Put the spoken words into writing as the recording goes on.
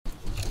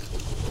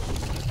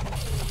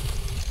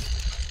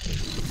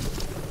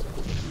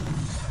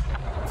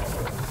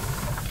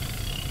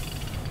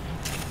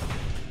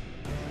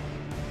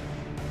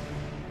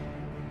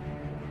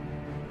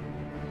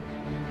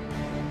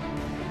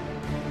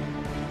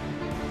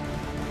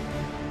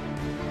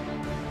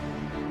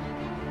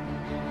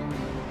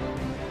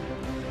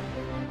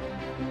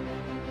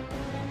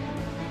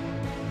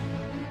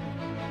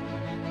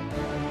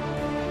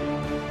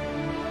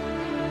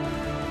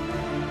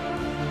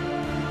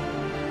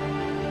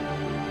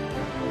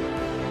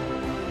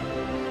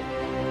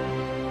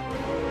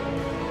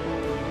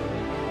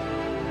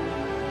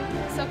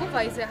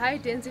Sakuva is a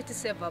high-density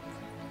suburb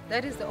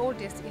that is the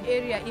oldest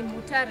area in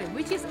Mutare,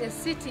 which is a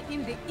city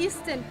in the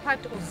eastern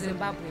part of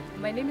Zimbabwe.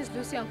 My name is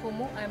Lucian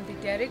Komu. I'm the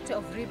director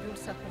of Rebuild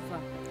Sakuva.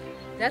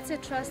 That's a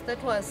trust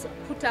that was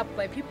put up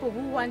by people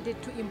who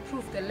wanted to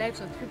improve the lives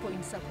of people in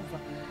Sakuva.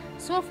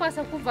 So far,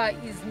 Sakuva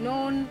is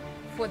known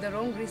for the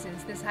wrong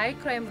reasons. There's high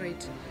crime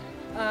rate,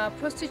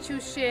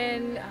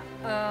 prostitution,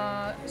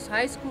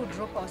 high school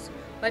dropouts.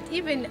 But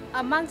even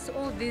amongst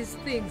all these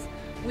things,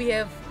 we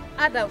have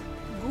other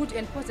good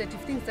and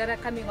positive things that are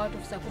coming out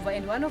of Sakuva,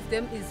 and one of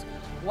them is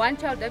one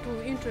child that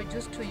we'll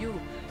introduce to you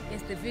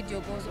as the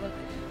video goes on.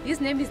 His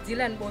name is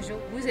Delan Bozho,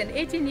 who is an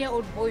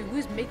 18-year-old boy who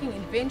is making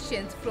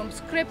inventions from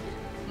scrap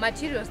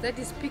materials that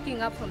is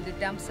picking up from the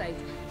dump site.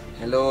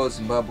 Hello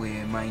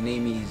Zimbabwe, my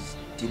name is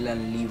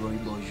Delan Leroy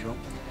Bozho.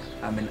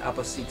 I'm an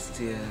upper sixth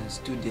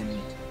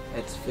student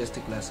at First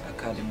Class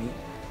Academy.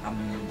 I'm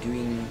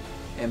doing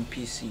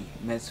MPC,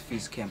 Maths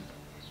Phys Camp.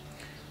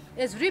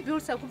 As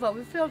Rebuild Sakuva,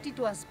 we felt it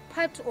was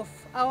part of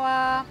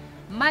our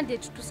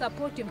mandate to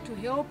support him, to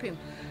help him,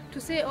 to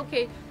say,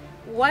 okay,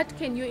 what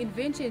can your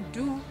invention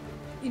do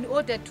in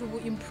order to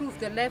improve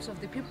the lives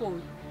of the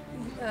people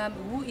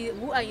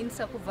who are in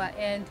Sakuva,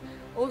 and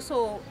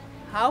also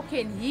how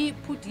can he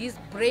put his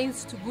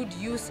brains to good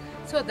use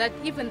so that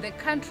even the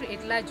country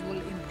at large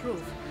will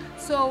improve.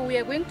 So we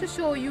are going to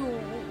show you,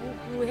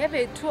 we have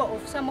a tour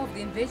of some of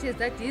the inventions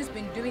that he's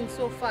been doing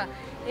so far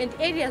and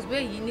areas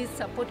where he needs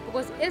support,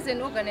 because as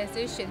an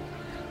organization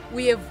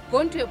we have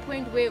gone to a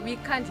point where we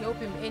can't help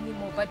him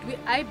anymore. But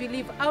I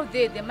believe out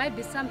there might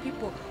be some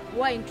people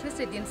who are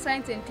interested in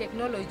science and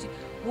technology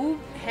who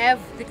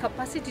have the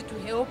capacity to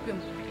help him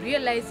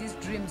realize his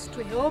dreams,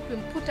 to help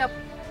him put up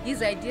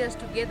his ideas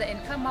together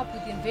and come up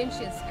with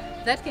inventions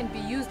that can be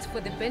used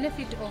for the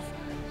benefit of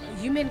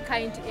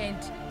humankind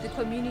and the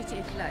community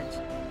at large.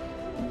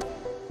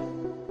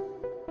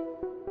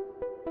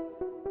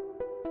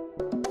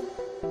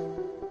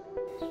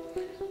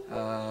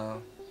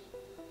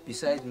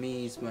 Beside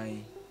me is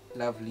my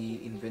lovely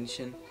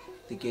invention,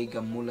 the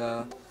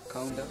Geiger-Müller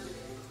counter,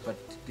 but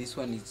this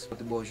one is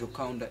the Bozho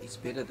counter. It's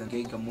better than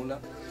Geiger-Müller.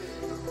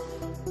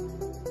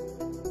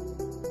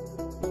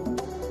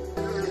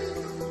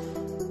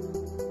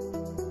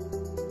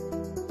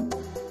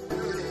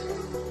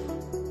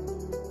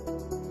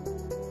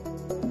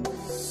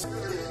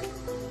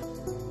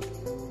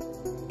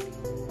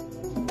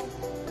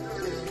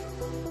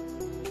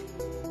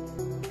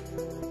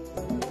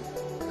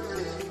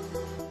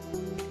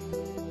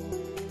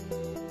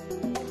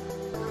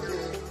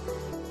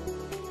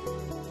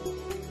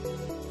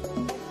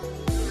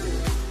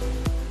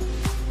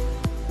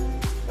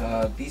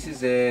 This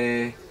is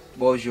a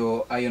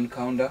Bozho iron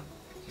counter.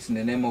 It's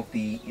the name of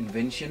the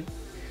invention.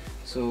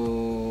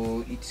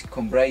 So it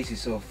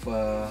comprises of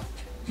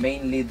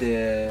mainly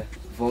the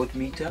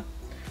voltmeter,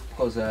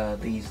 because there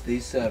is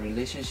this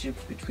relationship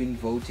between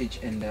voltage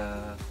and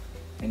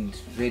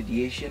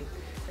radiation,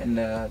 and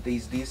there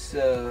is this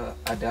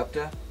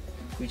adapter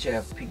which I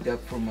have picked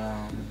up from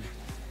a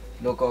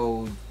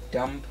local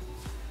dump,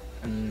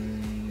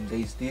 and there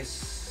is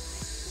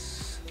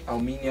this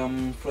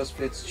aluminium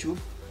phosphate tube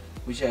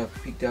which I have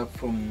picked up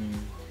from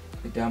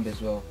the dump as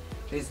well.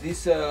 There's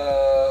this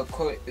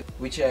coil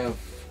which I have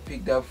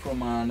picked up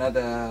from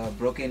another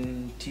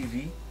broken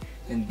TV,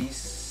 and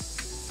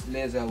this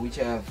laser which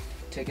I have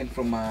taken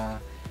from an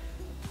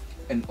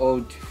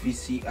old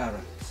VCR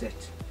set.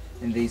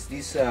 And there's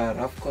this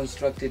rough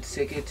constructed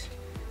circuit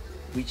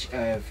which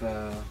I have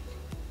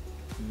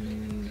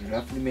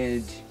roughly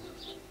made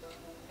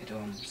at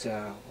home. It's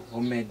a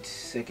homemade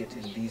circuit,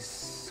 and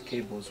these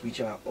cables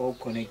which are all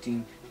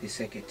connecting the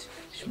circuit,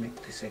 which make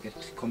the circuit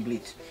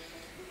complete.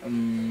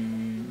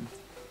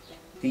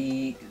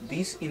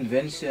 This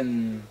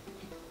invention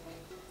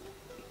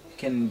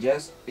can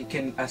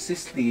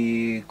assist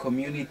the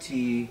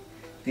community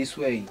this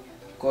way,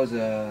 because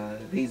there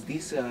is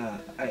this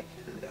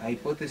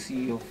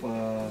hypothesis of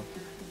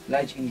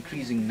large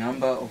increasing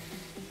number of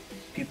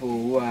people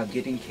who are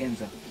getting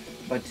cancer,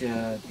 but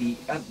the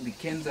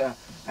cancer,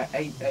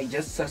 I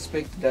just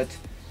suspect that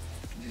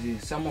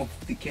some of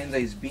the cancer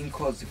is being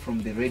caused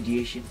from the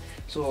radiation.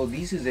 So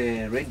this is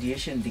a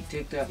radiation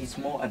detector. It's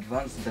more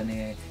advanced than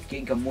a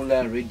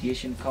Geiger-Müller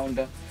radiation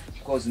counter,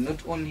 because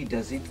not only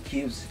does it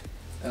give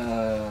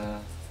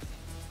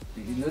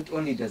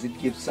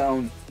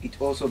sound, it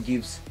also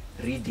gives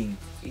reading.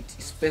 It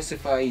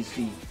specifies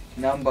the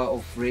number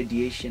of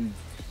radiation.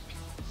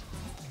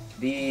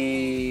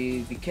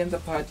 The cancer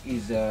part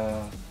is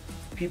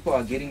people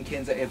are getting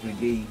cancer every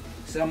day.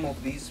 Some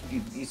of this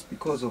is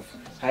because of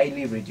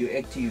highly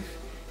radioactive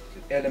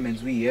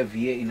elements we have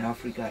here in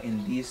Africa,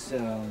 and this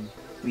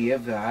we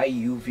have the high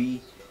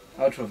UV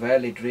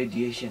ultraviolet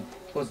radiation,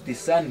 because the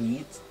sun's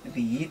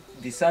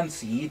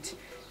heat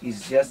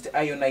is just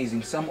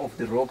ionizing some of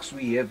the rocks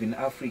we have in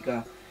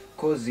Africa,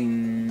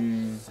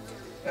 causing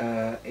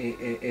a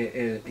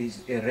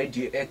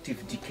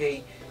radioactive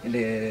decay and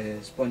a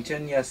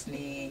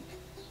spontaneously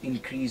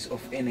increase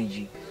of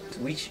energy,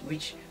 which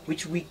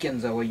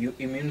weakens our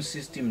immune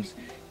system,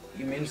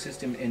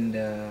 and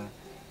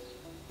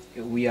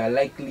we are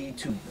likely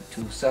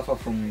to suffer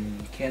from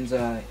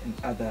cancer and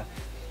other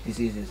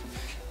diseases.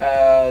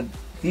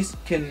 This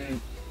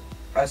can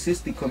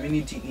assist the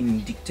community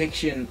in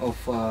detection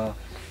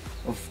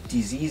of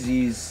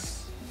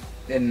diseases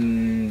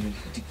and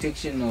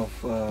detection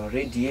of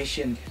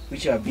radiation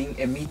which are being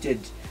emitted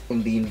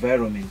from the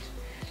environment.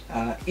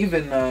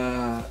 Even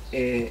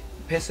a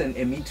person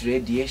emits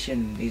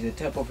radiation. There's a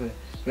type of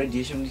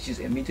radiation which is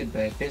emitted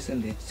by a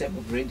person, the type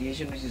of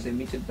radiation which is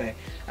emitted by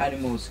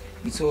animals.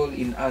 It's all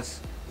in us.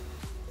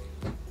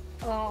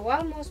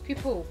 While most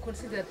people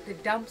consider the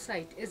dump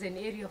site as an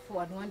area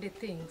for unwanted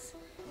things,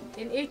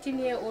 an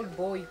 18-year-old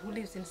boy who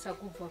lives in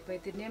Sakuva by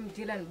the name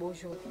Delan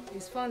Bozho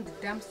has found the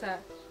dumpster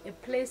a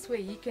place where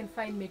he can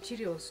find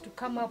materials to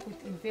come up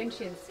with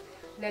inventions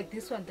like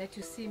this one that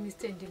you see me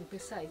standing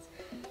beside.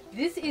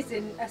 This is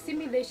an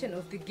assimilation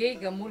of the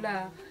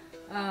Geiger-Müller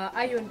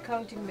ion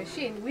counting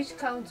machine, which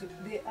counts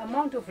the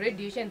amount of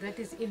radiation that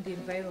is in the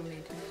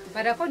environment.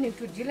 But according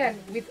to Delan,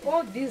 with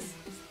all these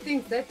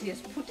things that he has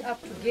put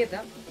up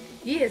together,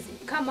 he has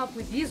come up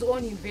with his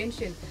own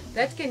invention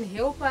that can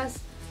help us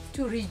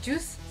to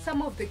reduce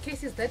some of the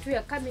cases that we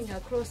are coming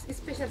across,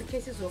 especially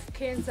cases of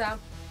cancer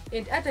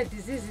and other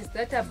diseases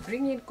that are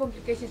bringing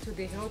complications to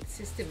the health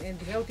system and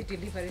the health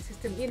delivery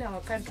system in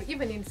our country,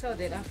 even in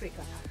Southern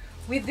Africa.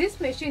 With this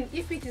machine,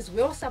 if it is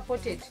well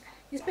supported,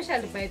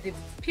 especially by the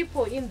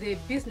people in the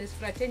business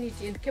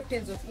fraternity and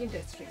captains of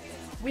industry,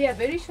 we are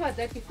very sure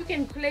that if we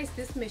can place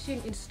this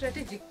machine in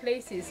strategic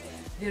places,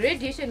 the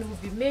radiation will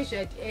be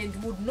measured and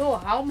would know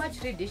how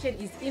much radiation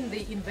is in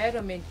the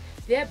environment,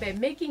 thereby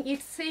making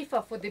it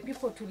safer for the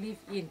people to live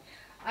in.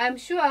 I'm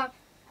sure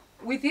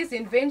with this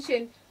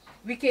invention,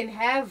 we can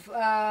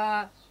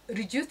have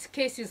reduced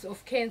cases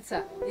of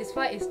cancer as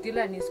far as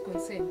Delan is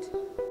concerned.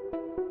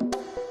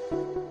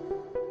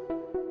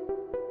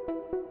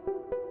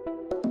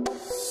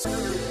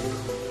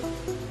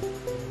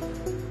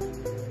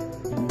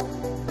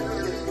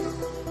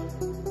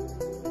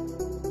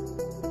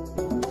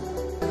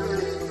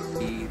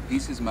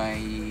 This is my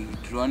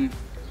drone.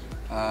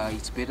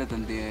 It's better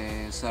than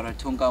the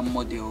Saratoga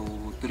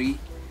Model 3.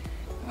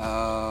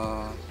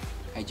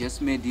 I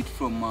just made it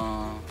from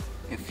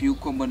a few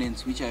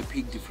components which I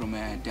picked from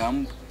a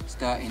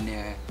dumpster and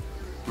a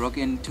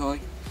broken toy.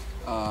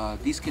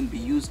 This can be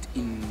used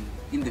in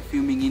the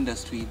filming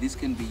industry. This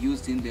can be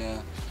used in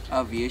the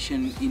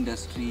aviation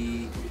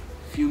industry,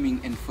 filming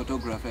and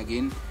photography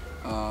again.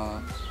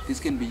 This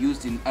can be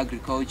used in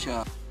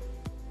agriculture.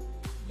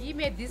 He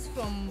made this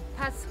from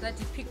parts that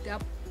he picked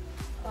up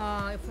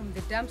from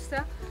the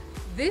dumpster.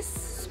 This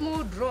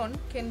small drone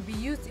can be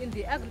used in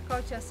the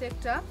agriculture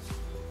sector.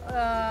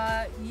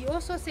 He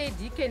also said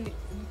he can,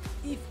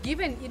 if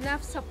given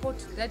enough support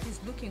that he's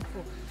looking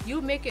for,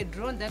 you make a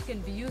drone that can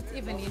be used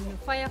even in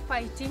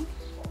firefighting.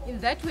 In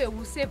that way,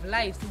 we'll save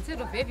lives instead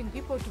of having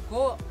people to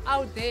go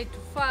out there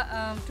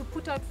to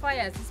put out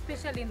fires,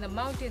 especially in the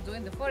mountains or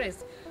in the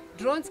forest.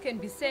 Drones can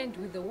be sent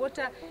with the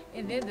water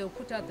and then they'll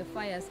put out the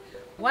fires.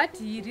 What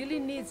he really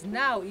needs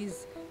now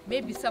is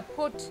maybe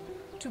support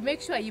to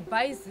make sure he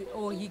buys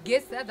or he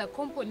gets the other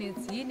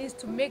components he needs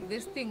to make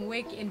this thing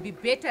work and be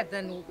better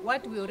than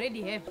what we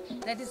already have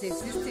that is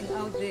existing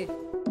out there.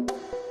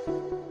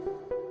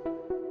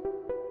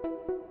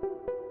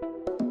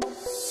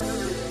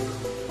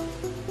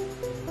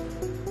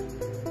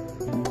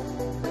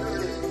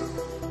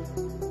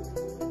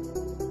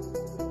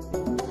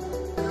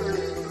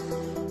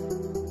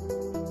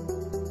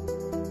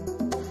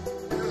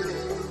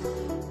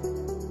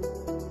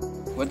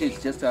 What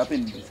has just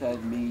happened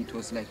beside me, it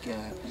was like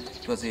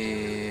it was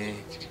a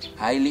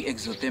highly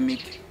exothermic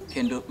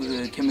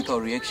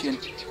chemical reaction.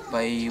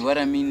 By what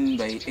I mean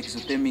by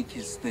exothermic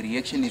is the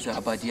reaction is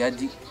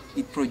abadiadi.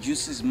 It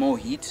produces more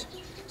heat.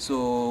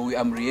 So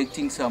I'm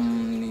reacting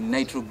some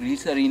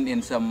nitroglycerin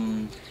and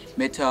some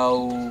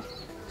metal,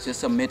 just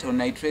some metal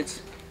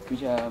nitrates,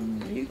 which I'm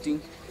reacting.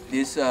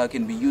 This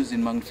can be used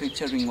in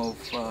manufacturing of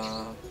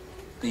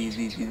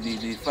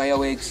the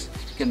fireworks.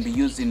 Can be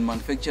used in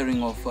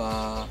manufacturing of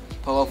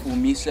powerful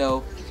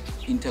missile,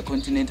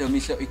 intercontinental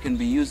missile. It can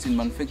be used in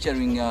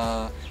manufacturing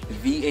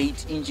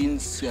V8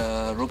 engines,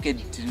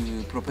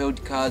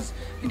 rocket-propelled cars.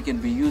 It can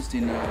be used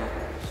in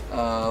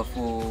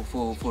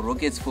for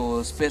rockets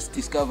for space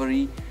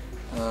discovery.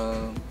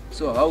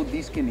 So how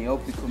this can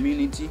help the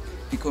community?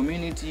 The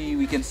community,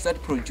 we can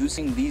start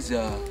producing these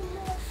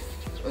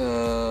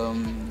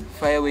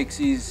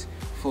fireworks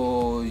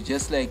for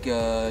just like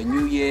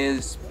New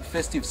Year's,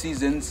 festive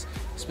seasons,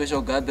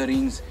 special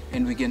gatherings,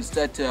 and we can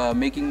start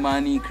making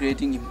money,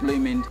 creating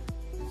employment.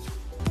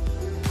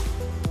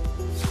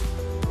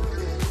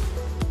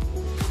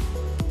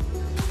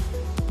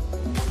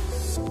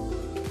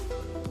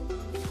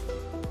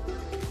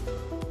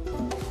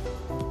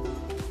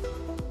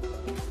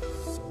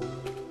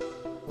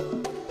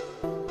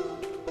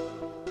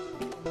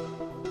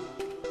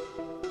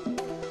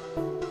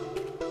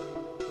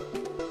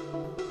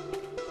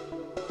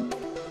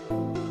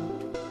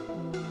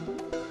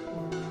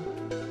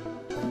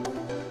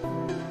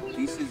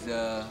 This is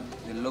the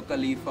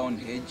locally found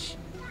hedge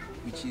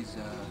which is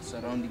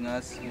surrounding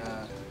us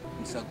here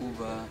in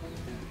Sakuva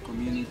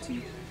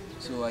community.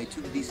 So I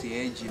took this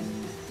edge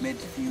and made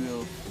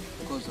fuel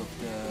because of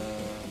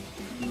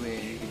we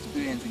were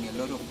experiencing a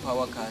lot of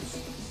power cuts.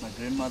 My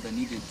grandmother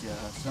needed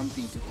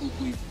something to cook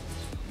with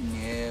in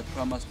her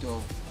prama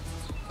stove.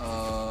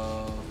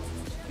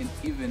 And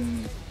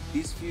even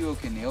this fuel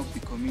can help the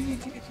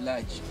community at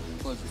large,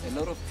 because a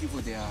lot of people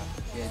they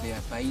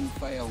are buying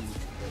firewood,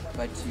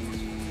 but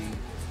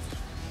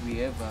we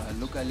have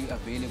locally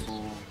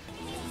available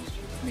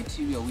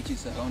material which is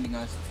surrounding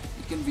us.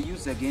 It can be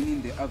used again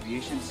in the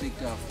aviation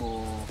sector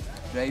for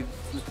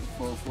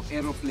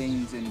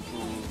aeroplanes and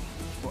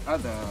for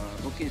other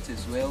rockets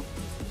as well.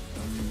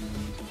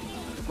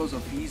 Because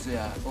of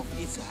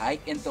its high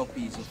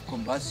enthalpies of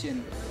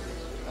combustion,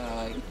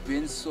 it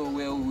burns so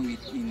well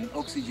in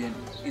oxygen.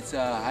 It's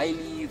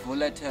highly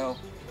volatile,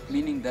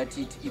 meaning that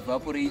it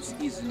evaporates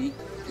easily.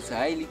 It's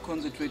highly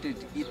concentrated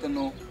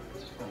ethanol.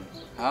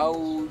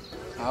 How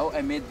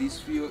I made this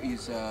fuel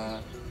is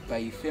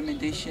by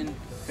fermentation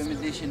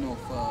of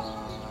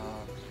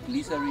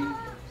glycerin,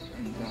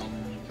 and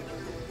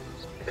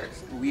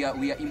we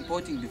are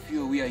importing the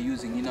fuel we are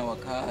using in our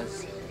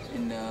cars,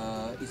 and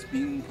it's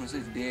being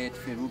processed there at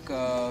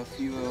Feruka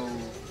Fuel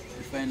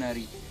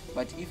Refinery.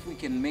 But if we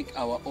can make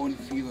our own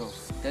fuel,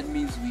 that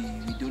means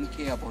we don't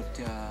care about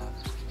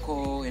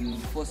coal and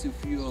fossil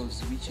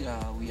fuels which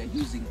we are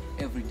using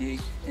every day.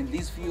 And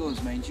these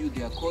fuels, mind you,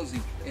 they are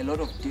causing a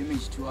lot of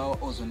damage to our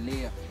ozone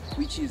layer,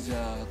 which is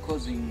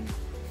causing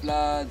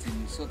floods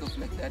and sort of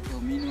like that,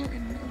 El Nino.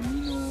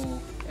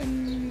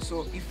 And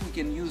so if we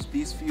can use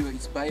this fuel,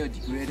 it's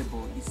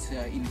biodegradable, it's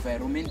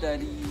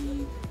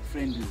environmentally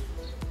friendly,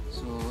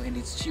 so, and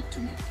it's cheap to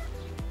make.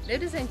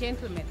 Ladies and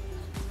gentlemen,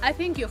 I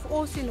think you've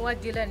all seen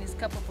what Delan is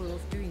capable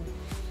of doing.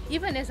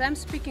 Even as I'm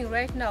speaking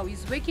right now,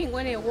 he's working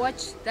on a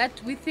watch that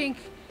we think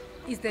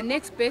is the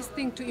next best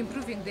thing to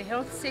improving the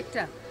health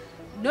sector,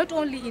 not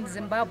only in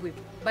Zimbabwe,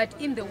 but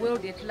in the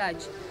world at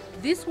large.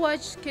 This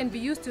watch can be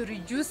used to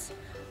reduce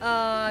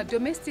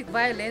domestic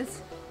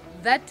violence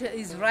that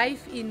is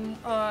rife in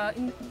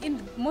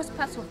most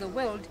parts of the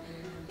world.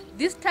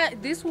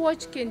 This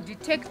watch can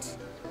detect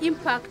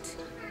impact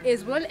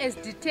as well as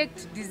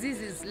detect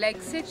diseases like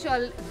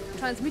sexual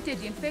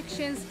transmitted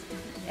infections,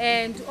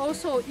 and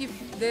also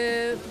if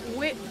the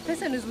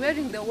person who's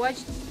wearing the watch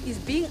is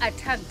being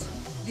attacked,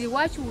 the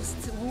watch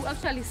will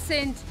actually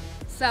send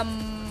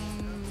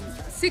some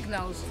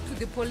signals to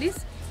the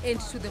police and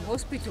to the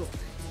hospital.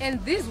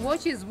 And these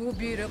watches will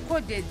be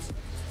recorded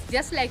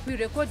just like we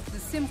record the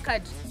SIM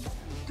card.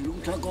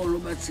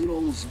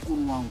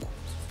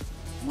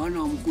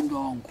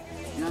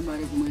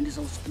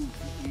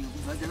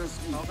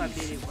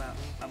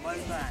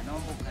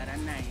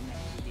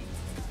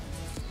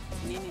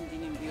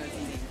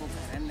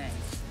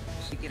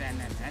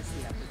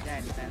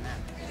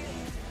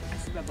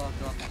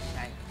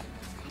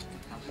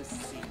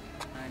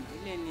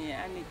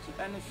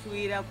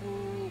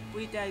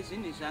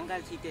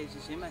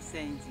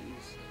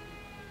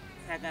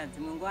 Saka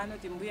dzimwe nguva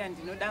anoti mbuya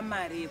ndinoda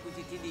mari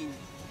yekuti tidini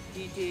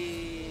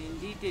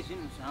ndiite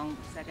zvinhu zvangu,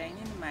 saka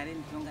inini mari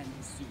ndinonga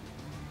ndisina.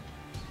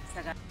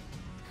 Saka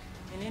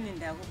inini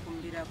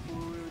ndakukumbira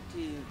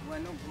kuti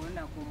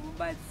vanogona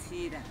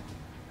kumubatsira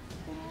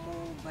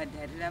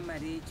kumubhadharira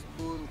mari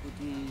yechikoro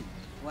kuti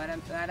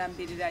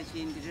arambirire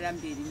achienderera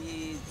mberi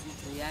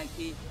nedzidzo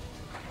yake.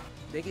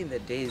 Back in the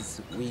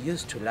days, we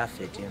used to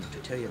laugh at him, to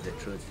tell you the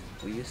truth.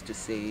 We used to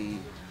say,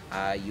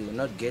 you will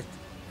not get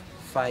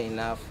far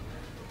enough,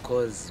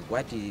 because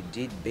what he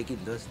did back in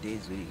those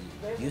days, we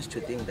used to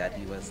think that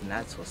he was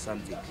nuts or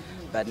something.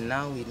 But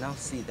now we now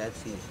see that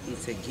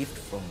it's a gift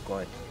from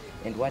God,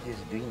 and what he's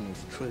doing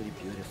is truly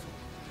beautiful.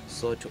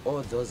 So to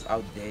all those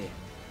out there,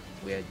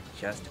 we are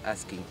just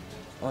asking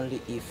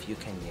only if you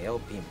can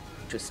help him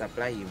to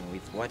supply him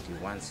with what he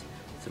wants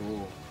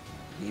through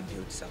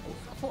Rebuild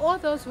Sakuva. For all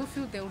those who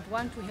feel they would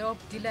want to help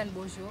Delan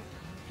Bozho,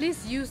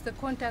 please use the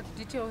contact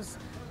details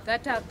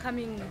that are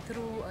coming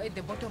through at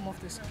the bottom of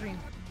the screen.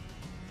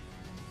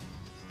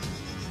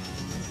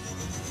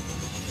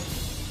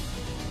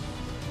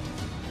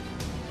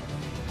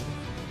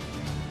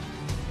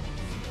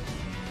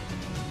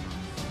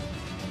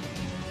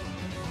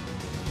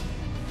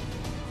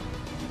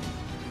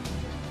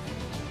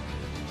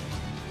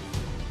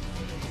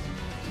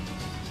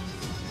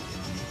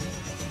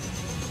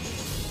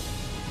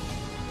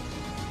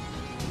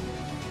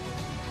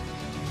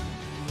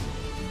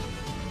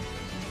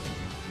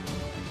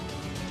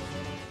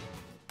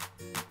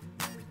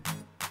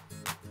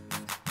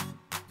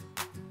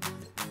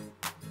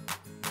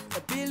 A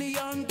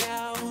billion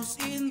girls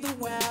in the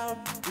world,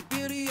 with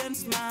beauty and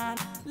smile,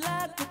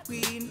 like a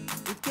queen,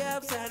 with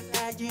curves and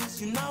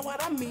edges, you know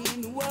what I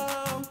mean.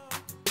 Whoa,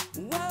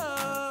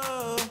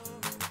 whoa,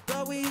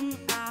 going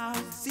out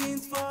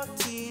since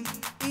 14,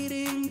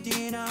 eating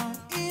dinner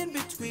in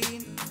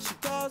between. She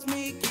calls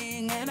me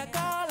king and I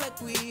call her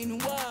queen.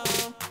 Whoa,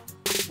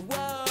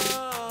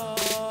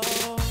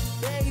 whoa,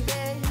 baby,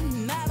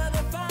 now that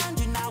I found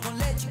you, now I won't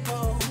let you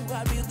go.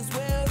 I build this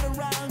world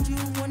around you,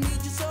 I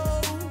need you so.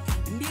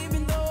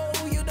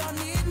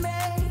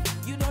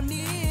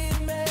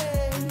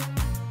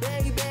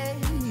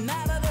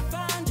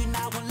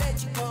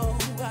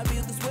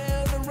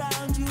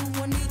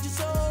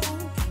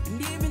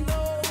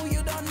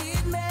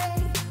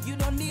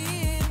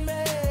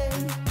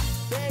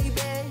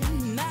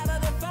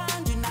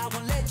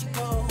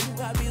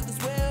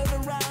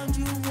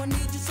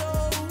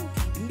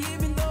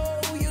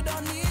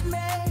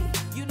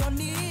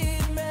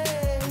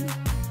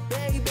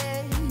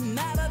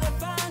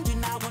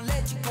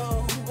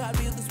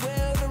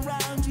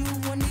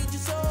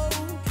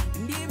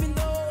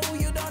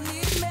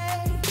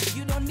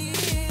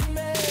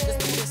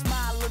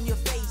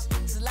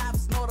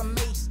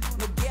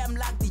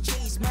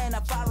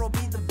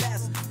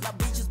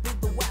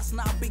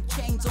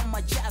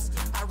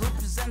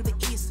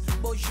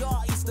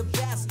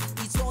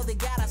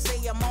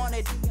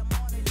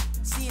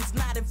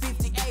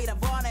 1958,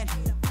 I've on it.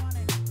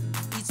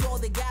 It's all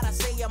they gotta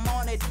say, I'm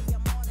on it.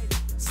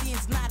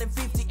 Since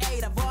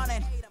 1958, I've on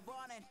it.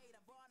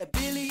 A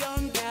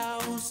billion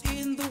girls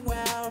in the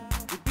world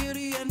with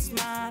beauty and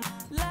smile